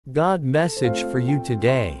God message for you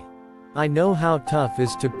today. I know how tough it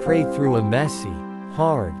is to pray through a messy,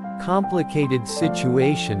 hard, complicated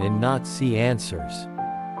situation and not see answers.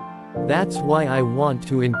 That's why I want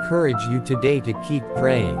to encourage you today to keep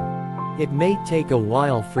praying. It may take a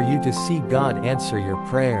while for you to see God answer your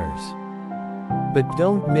prayers. But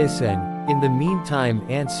don't miss an, in the meantime,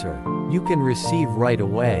 answer you can receive right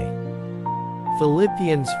away.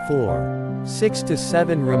 Philippians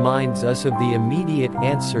 4:6-7 reminds us of the immediate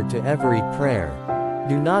answer to every prayer.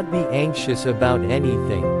 Do not be anxious about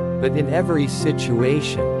anything, but in every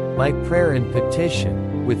situation, by prayer and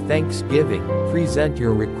petition, with thanksgiving, present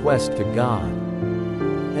your request to God.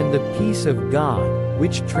 And the peace of God,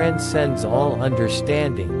 which transcends all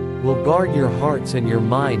understanding, will guard your hearts and your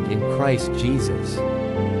mind in Christ Jesus.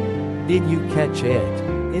 Did you catch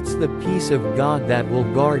it? It's the peace of God that will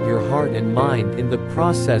guard your heart and mind in the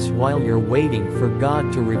process while you're waiting for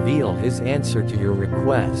God to reveal His answer to your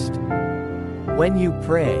request. When you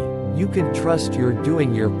pray, you can trust you're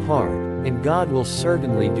doing your part, and God will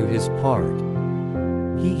certainly do His part.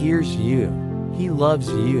 He hears you. He loves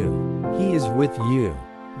you. He is with you.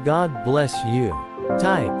 God bless you.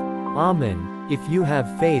 Type Amen if you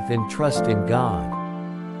have faith and trust in God.